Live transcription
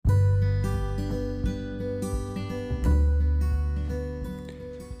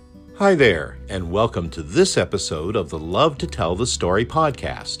Hi there, and welcome to this episode of the Love to Tell the Story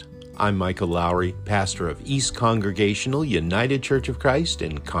podcast. I'm Michael Lowry, pastor of East Congregational United Church of Christ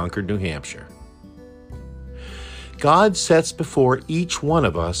in Concord, New Hampshire. God sets before each one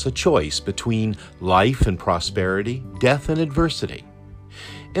of us a choice between life and prosperity, death and adversity.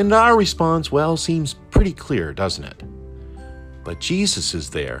 And our response, seems pretty clear, doesn't it? But Jesus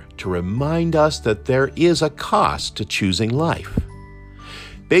is there to remind us that there is a cost to choosing life.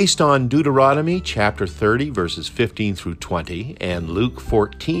 Based on Deuteronomy chapter 30, verses 15 through 20, and Luke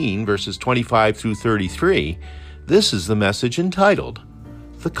 14, verses 25 through 33, this is the message entitled,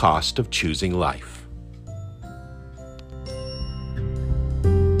 The Cost of Choosing Life.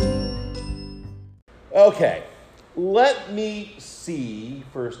 Okay, let me see,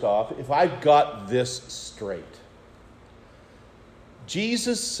 first off, if I've got this straight.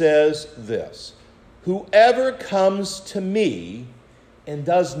 Jesus says this, "Whoever comes to me and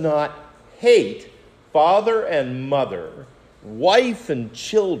does not hate father and mother, wife and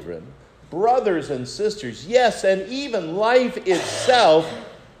children, brothers and sisters, yes, and even life itself,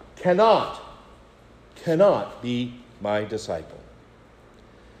 cannot be my disciple."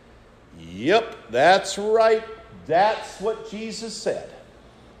 Yep, that's right. That's what Jesus said.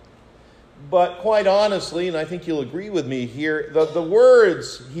 But quite honestly, and I think you'll agree with me here, the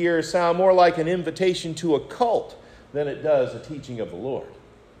words here sound more like an invitation to a cult than it does a teaching of the Lord.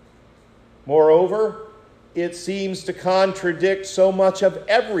 Moreover, it seems to contradict so much of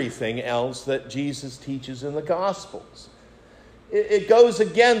everything else that Jesus teaches in the Gospels. It goes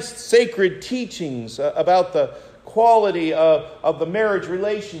against sacred teachings about the quality of the marriage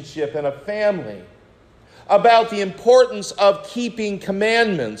relationship and a family, about the importance of keeping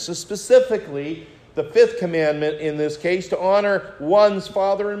commandments, specifically the fifth commandment in this case, to honor one's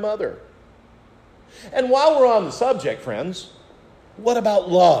father and mother. And while we're on the subject, friends, what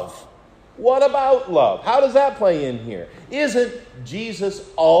about love? What about love? How does that play in here? Isn't Jesus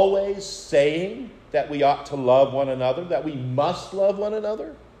always saying that we ought to love one another, that we must love one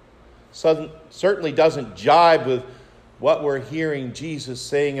another? Certainly doesn't jibe with what we're hearing Jesus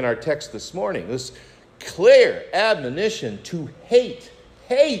saying in our text this morning. This clear admonition to hate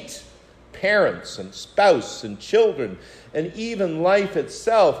parents and spouse and children and even life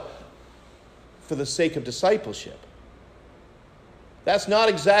itself for the sake of discipleship. That's not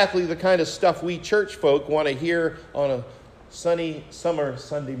exactly the kind of stuff we church folk want to hear on a sunny summer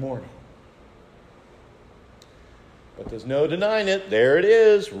Sunday morning. But there's no denying it. There it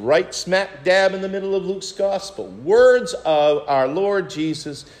is, right smack dab in the middle of Luke's gospel. Words of our Lord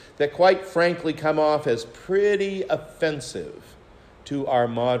Jesus that quite frankly come off as pretty offensive to our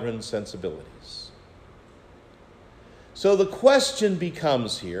modern sensibilities. So the question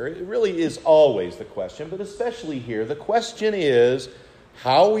becomes here, it really is always the question, but especially here, the question is,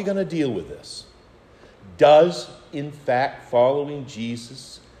 how are we going to deal with this? Does, in fact, following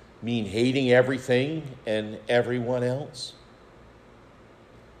Jesus mean hating everything and everyone else?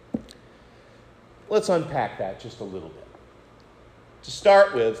 Let's unpack that just a little bit. To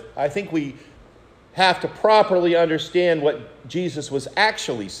start with, I think we have to properly understand what Jesus was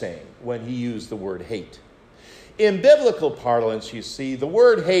actually saying when he used the word hate. In biblical parlance, you see, the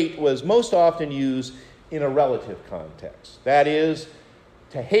word hate was most often used in a relative context. That is,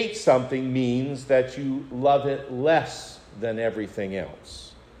 to hate something means that you love it less than everything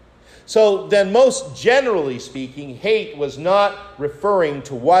else. So then, most generally speaking, hate was not referring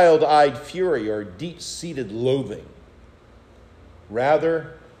to wild-eyed fury or deep-seated loathing.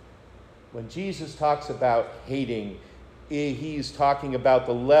 Rather, when Jesus talks about hating, he's talking about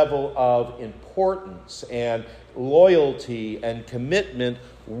the level of importance and loyalty and commitment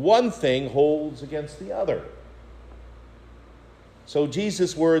one thing holds against the other. So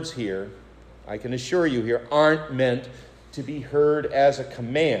Jesus' words here, I can assure you here, aren't meant to be heard as a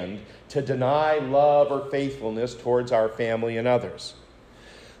command to deny love or faithfulness towards our family and others.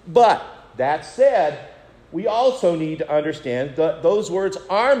 But that said, we also need to understand that those words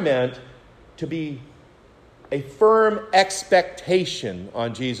are meant to be a firm expectation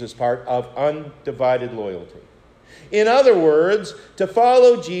on Jesus' part of undivided loyalty. In other words, to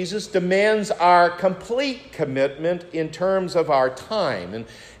follow Jesus demands our complete commitment in terms of our time and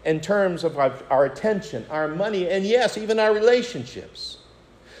in terms of our attention, our money, and yes, even our relationships.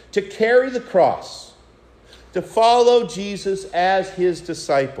 To carry the cross, to follow Jesus as his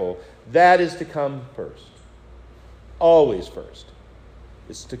disciple, that is to come first. Always first.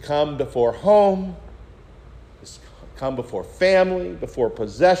 It's to come before home, it's to come before family, before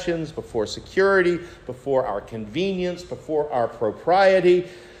possessions, before security, before our convenience, before our propriety.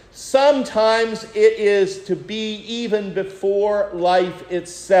 Sometimes it is to be even before life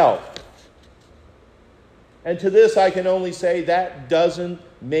itself. And to this I can only say that doesn't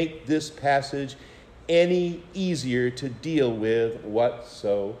make this passage any easier to deal with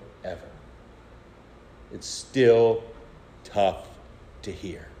whatsoever. It's still tough to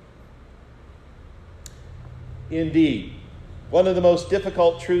hear. Indeed, one of the most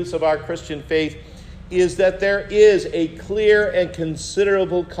difficult truths of our Christian faith is that there is a clear and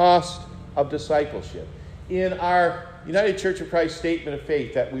considerable cost of discipleship. In our United Church of Christ Statement of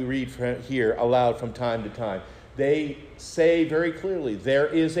Faith that we read from here aloud from time to time, they say very clearly there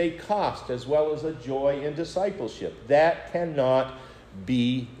is a cost as well as a joy in discipleship. That cannot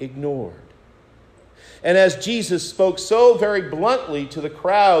be ignored. And as Jesus spoke so very bluntly to the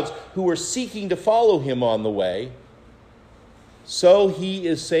crowds who were seeking to follow him on the way, so he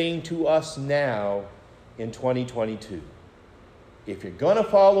is saying to us now in 2022. If you're going to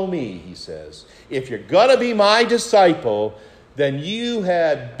follow me, he says, if you're going to be my disciple, then you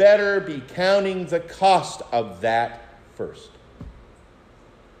had better be counting the cost of that first.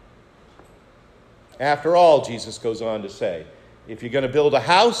 After all, Jesus goes on to say, if you're going to build a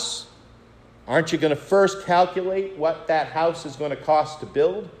house, aren't you going to first calculate what that house is going to cost to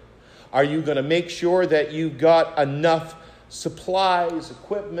build? Are you going to make sure that you've got enough supplies,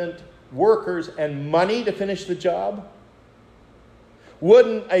 equipment, workers, and money to finish the job?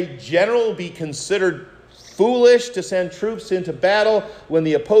 Wouldn't a general be considered foolish to send troops into battle when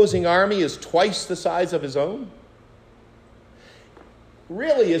the opposing army is twice the size of his own?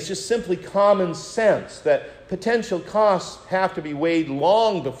 Really, it's just simply common sense that potential costs have to be weighed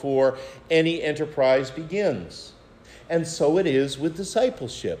long before any enterprise begins. And so it is with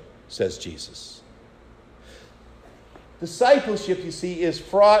discipleship, says Jesus. Discipleship, you see, is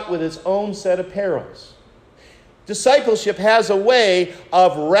fraught with its own set of perils. Discipleship has a way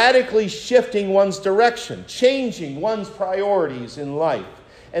of radically shifting one's direction, changing one's priorities in life.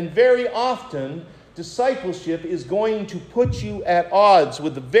 And very often, discipleship is going to put you at odds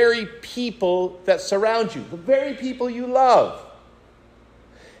with the very people that surround you, the very people you love.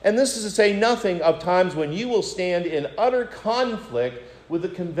 And this is to say nothing of times when you will stand in utter conflict with the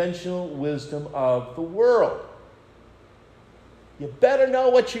conventional wisdom of the world. You better know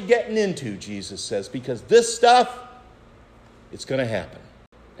what you're getting into, Jesus says, because this stuff, it's going to happen.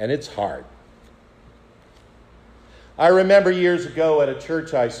 And it's hard. I remember years ago at a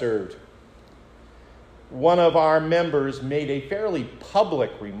church I served, one of our members made a fairly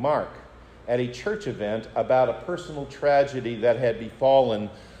public remark at a church event about a personal tragedy that had befallen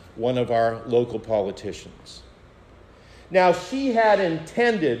one of our local politicians. Now, she had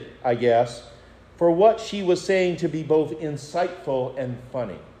intended, I guess, for what she was saying to be both insightful and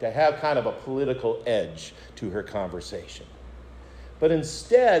funny, to have kind of a political edge to her conversation. But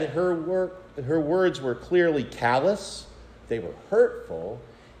instead, her words were clearly callous, they were hurtful,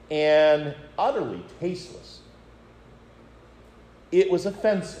 and utterly tasteless. It was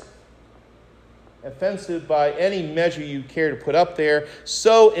offensive. Offensive by any measure you care to put up there.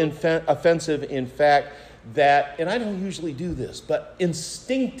 So offensive, in fact, that, and I don't usually do this, but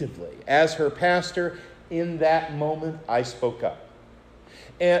instinctively, as her pastor, in that moment, I spoke up.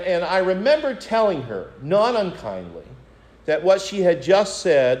 And I remember telling her, not unkindly, that what she had just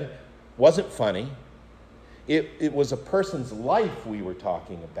said wasn't funny. It was a person's life we were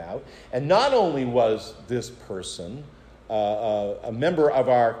talking about. And not only was this person a member of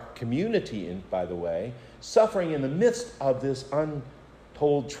our community, by the way, suffering in the midst of this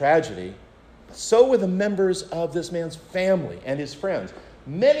untold tragedy, so were the members of this man's family and his friends.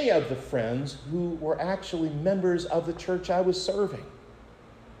 Many of the friends who were actually members of the church I was serving.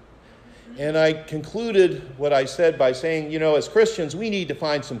 And I concluded what I said by saying, as Christians, we need to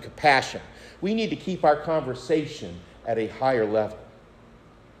find some compassion. We need to keep our conversation at a higher level.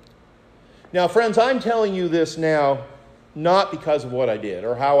 Now, friends, I'm telling you this now, not because of what I did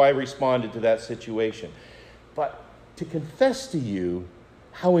or how I responded to that situation, but to confess to you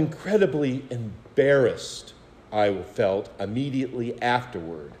how incredibly embarrassed I felt immediately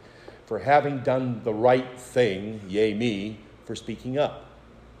afterward for having done the right thing, yea me, for speaking up.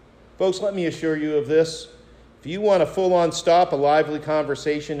 Folks, let me assure you of this. If you want to full-on stop a lively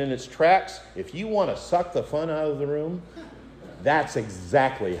conversation in its tracks, if you want to suck the fun out of the room, that's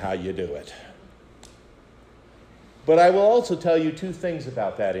exactly how you do it. But I will also tell you two things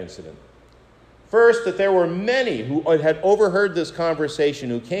about that incident. First, that there were many who had overheard this conversation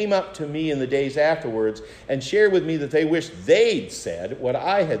who came up to me in the days afterwards and shared with me that they wished they'd said what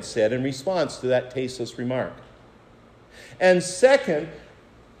I had said in response to that tasteless remark. And second,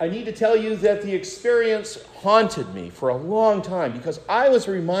 I need to tell you that the experience haunted me for a long time because I was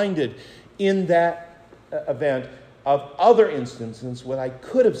reminded in that event of other instances when I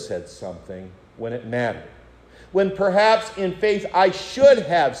could have said something when it mattered. When perhaps in faith I should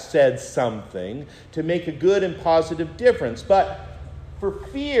have said something to make a good and positive difference. But for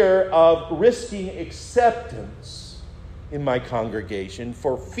fear of risking acceptance in my congregation,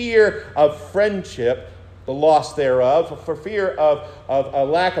 for fear of friendship, the loss thereof, for fear of a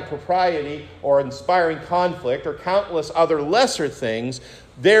lack of propriety or inspiring conflict or countless other lesser things,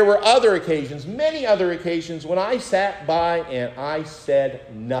 there were other occasions, many other occasions, when I sat by and I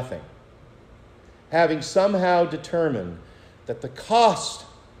said nothing, having somehow determined that the cost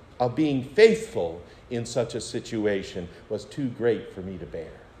of being faithful in such a situation was too great for me to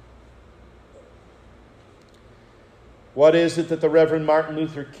bear. What is it that the Reverend Martin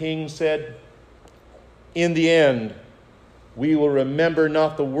Luther King said? In the end, we will remember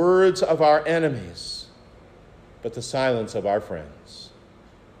not the words of our enemies, but the silence of our friends.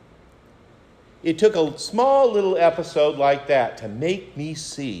 It took a small little episode like that to make me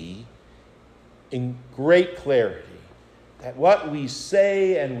see in great clarity that what we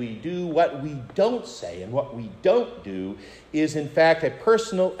say and we do, what we don't say and what we don't do, is in fact a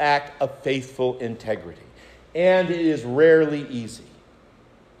personal act of faithful integrity. And it is rarely easy.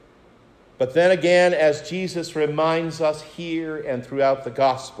 But then again, as Jesus reminds us here and throughout the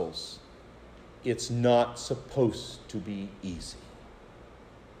Gospels, it's not supposed to be easy.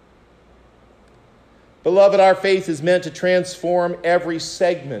 Beloved, our faith is meant to transform every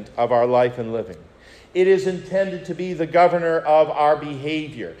segment of our life and living. It is intended to be the governor of our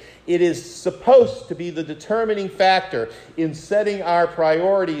behavior. It is supposed to be the determining factor in setting our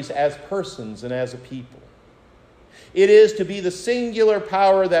priorities as persons and as a people. It is to be the singular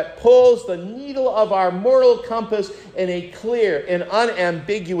power that pulls the needle of our moral compass in a clear and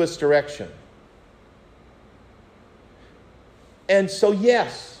unambiguous direction. And so,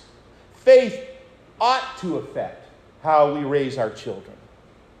 yes, faith ought to affect how we raise our children.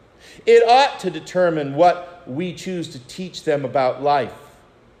 It ought to determine what we choose to teach them about life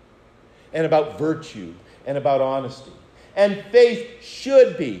and about virtue and about honesty. And faith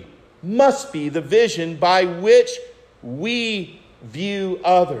should be, must be the vision by which we view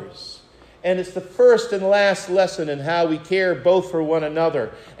others. And it's the first and last lesson in how we care both for one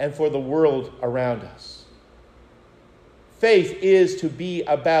another and for the world around us. Faith is to be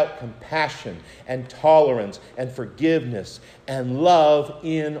about compassion and tolerance and forgiveness and love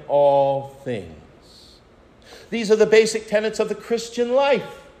in all things. These are the basic tenets of the Christian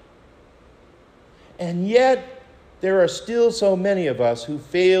life. And yet, there are still so many of us who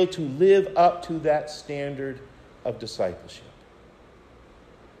fail to live up to that standard of discipleship.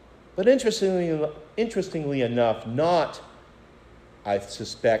 But interestingly enough, not, I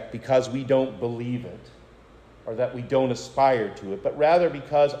suspect, because we don't believe it or that we don't aspire to it, but rather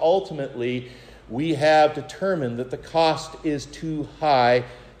because ultimately we have determined that the cost is too high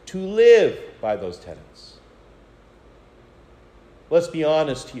to live by those tenets. Let's be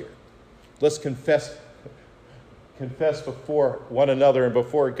honest here. Let's confess before one another and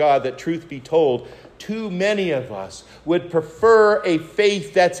before God that, truth be told, too many of us would prefer a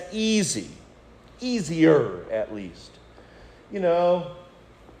faith that's easy, easier at least. You know,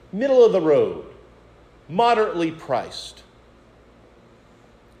 middle of the road, moderately priced.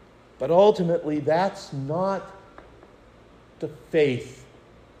 But ultimately, that's not the faith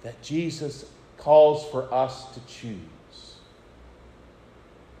that Jesus calls for us to choose.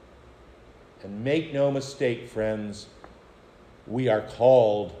 And make no mistake, friends, we are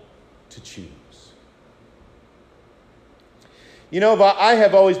called to choose. You know, I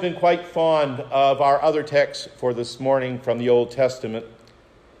have always been quite fond of our other text for this morning from the Old Testament,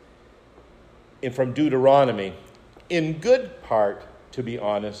 and from Deuteronomy, in good part, to be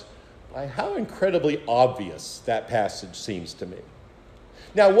honest, by how incredibly obvious that passage seems to me.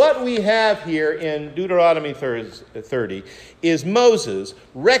 Now, what we have here in Deuteronomy 30 is Moses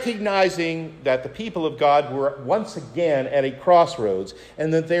recognizing that the people of God were once again at a crossroads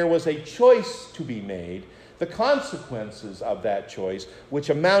and that there was a choice to be made, the consequences of that choice, which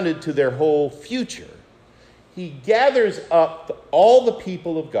amounted to their whole future. He gathers up all the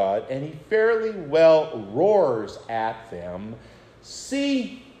people of God and he fairly well roars at them,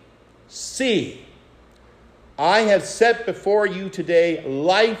 "See, I have set before you today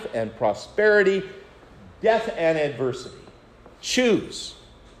life and prosperity, death and adversity. Choose,"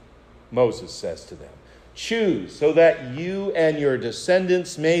 Moses says to them. "Choose so that you and your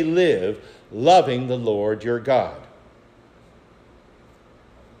descendants may live, loving the Lord your God."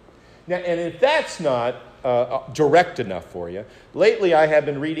 Now, and if that's not direct enough for you. Lately, I have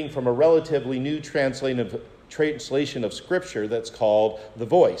been reading from a relatively new translation of Scripture that's called The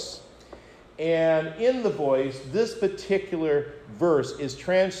Voice. And in The Voice, this particular verse is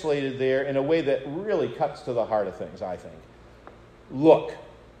translated there in a way that really cuts to the heart of things, I think. Look,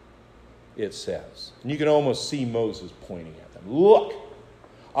 it says. And you can almost see Moses pointing at them. Look,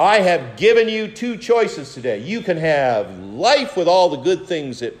 I have given you two choices today. You can have life with all the good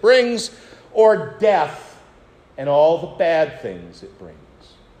things it brings, or death and all the bad things it brings.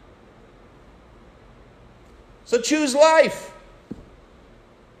 So choose life.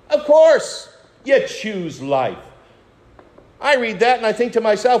 Of course, you choose life. I read that and I think to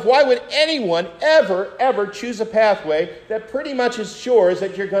myself, why would anyone ever choose a pathway that pretty much assures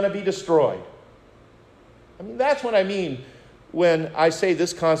that you're going to be destroyed? I mean, that's what I mean when I say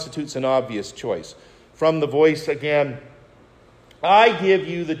this constitutes an obvious choice. From The Voice again, I give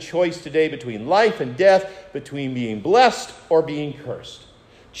you the choice today between life and death, between being blessed or being cursed.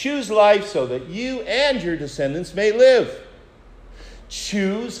 Choose life so that you and your descendants may live.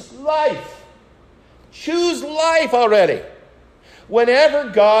 Choose life. Choose life already. Whenever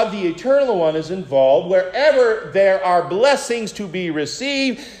God, the Eternal One, is involved, wherever there are blessings to be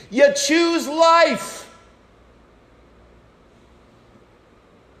received, you choose life.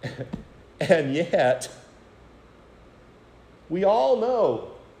 And yet, we all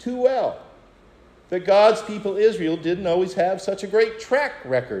know too well that God's people Israel didn't always have such a great track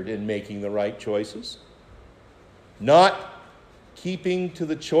record in making the right choices. Not keeping to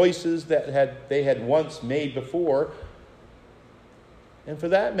the choices that they had once made before. And for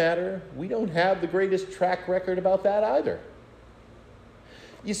that matter, we don't have the greatest track record about that either.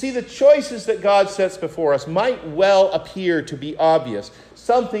 You see, the choices that God sets before us might well appear to be obvious,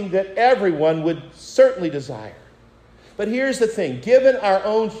 something that everyone would certainly desire. But here's the thing. Given our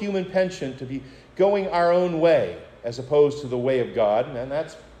own human penchant to be going our own way as opposed to the way of God, and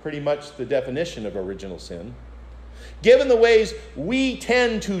that's pretty much the definition of original sin, given the ways we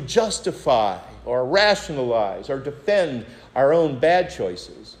tend to justify or rationalize or defend our own bad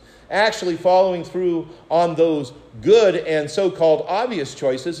choices, actually following through on those good and so-called obvious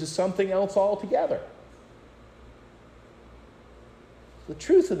choices is something else altogether. The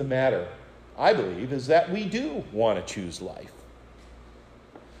truth of the matter, I believe, is that we do want to choose life.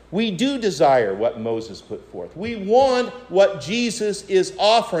 We do desire what Moses put forth. We want what Jesus is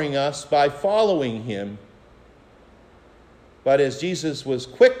offering us by following him. But as Jesus was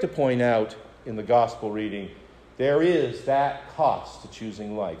quick to point out in the gospel reading, there is that cost to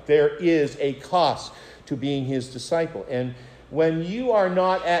choosing life. There is a cost to being his disciple. And when you are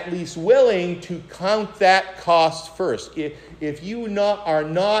not at least willing to count that cost first, if you are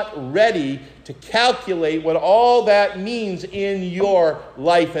not ready to calculate what all that means in your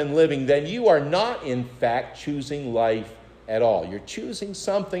life and living, then you are not, in fact, choosing life at all. You're choosing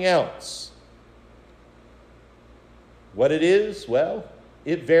something else. What it is, well,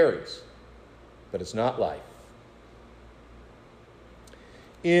 it varies, but it's not life.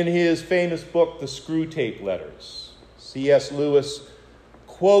 In his famous book, The Screwtape Letters, C.S. Lewis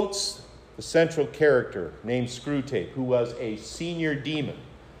quotes the central character named Screwtape, who was a senior demon,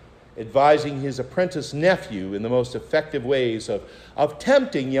 advising his apprentice nephew in the most effective ways of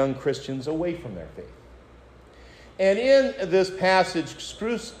tempting young Christians away from their faith. And in this passage,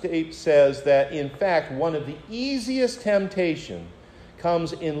 Screwtape says that, in fact, one of the easiest temptations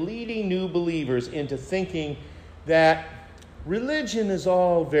comes in leading new believers into thinking that religion is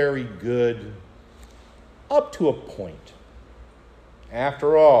all very good up to a point.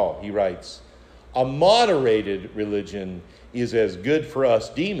 After all, he writes, a moderated religion is as good for us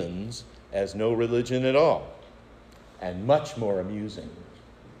demons as no religion at all, and much more amusing.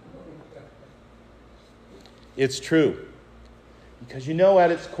 It's true. Because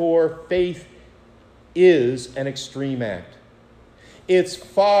at its core, faith is an extreme act. It's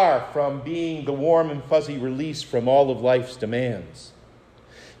far from being the warm and fuzzy release from all of life's demands.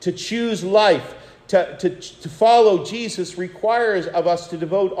 To choose life, to follow Jesus requires of us to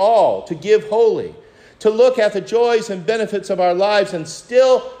devote all, to give wholly, to look at the joys and benefits of our lives and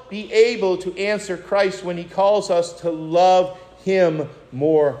still be able to answer Christ when he calls us to love him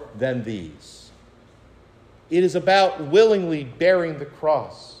more than these. It is about willingly bearing the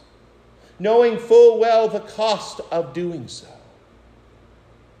cross, knowing full well the cost of doing so.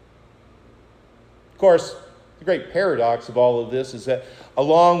 Of course, the great paradox of all of this is that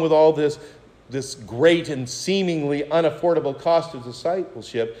along with all this great and seemingly unaffordable cost of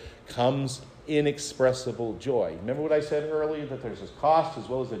discipleship comes inexpressible joy. Remember what I said earlier, that there's a cost as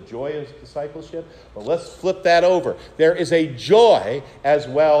well as a joy of discipleship? Well, let's flip that over. There is a joy as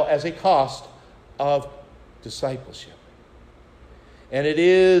well as a cost of discipleship. And it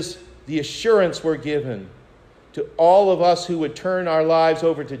is the assurance we're given to all of us who would turn our lives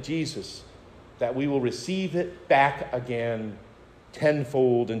over to Jesus that we will receive it back again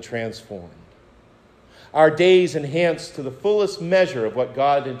tenfold and transformed. Our days enhanced to the fullest measure of what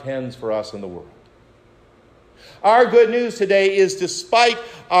God intends for us in the world. Our good news today is, despite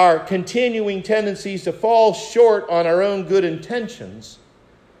our continuing tendencies to fall short on our own good intentions,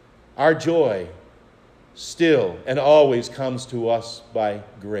 our joy still and always comes to us by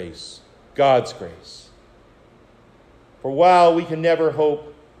grace, God's grace. For while we can never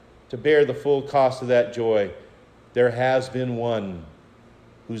hope to bear the full cost of that joy, there has been one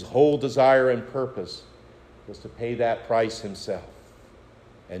whose whole desire and purpose was to pay that price himself,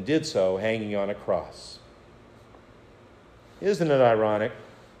 and did so hanging on a cross. Isn't it ironic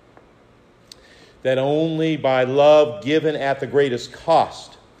that only by love given at the greatest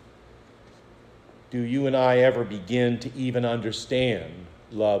cost do you and I ever begin to even understand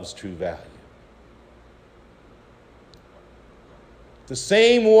love's true value? The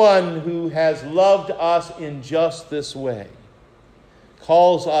same one who has loved us in just this way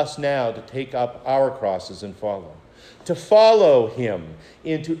calls us now to take up our crosses and follow. To follow him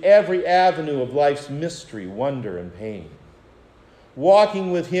into every avenue of life's mystery, wonder, and pain.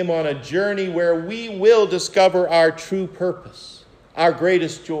 Walking with him on a journey where we will discover our true purpose, our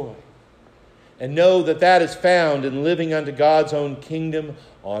greatest joy, and know that that is found in living unto God's own kingdom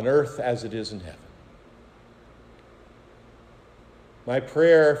on earth as it is in heaven. My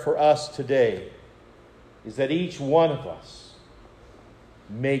prayer for us today is that each one of us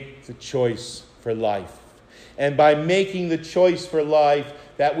make the choice for life. And by making the choice for life,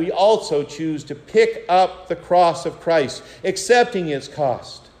 that we also choose to pick up the cross of Christ, accepting its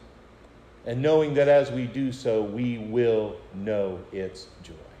cost, and knowing that as we do so, we will know its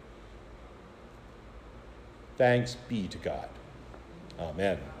joy. Thanks be to God.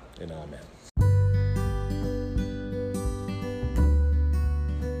 Amen and amen.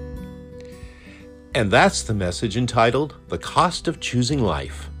 And that's the message entitled, The Cost of Choosing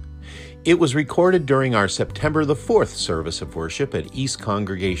Life. It was recorded during our September the 4th service of worship at East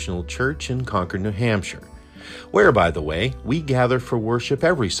Congregational Church in Concord, New Hampshire, where, by the way, we gather for worship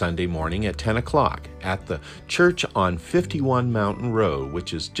every Sunday morning at 10 o'clock at the church on 51 Mountain Road,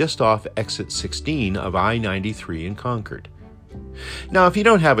 which is just off exit 16 of I-93 in Concord. Now, if you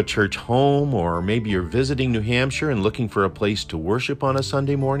don't have a church home, or maybe you're visiting New Hampshire and looking for a place to worship on a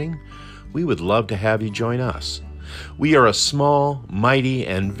Sunday morning, we would love to have you join us. We are a small, mighty,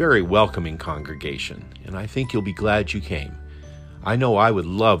 and very welcoming congregation, and I think you'll be glad you came. I know I would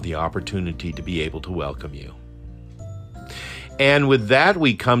love the opportunity to be able to welcome you. And with that,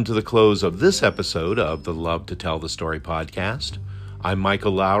 we come to the close of this episode of the Love to Tell the Story podcast. I'm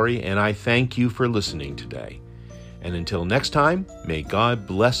Michael Lowry, and I thank you for listening today. And until next time, may God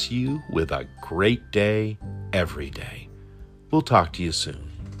bless you with a great day every day. We'll talk to you soon.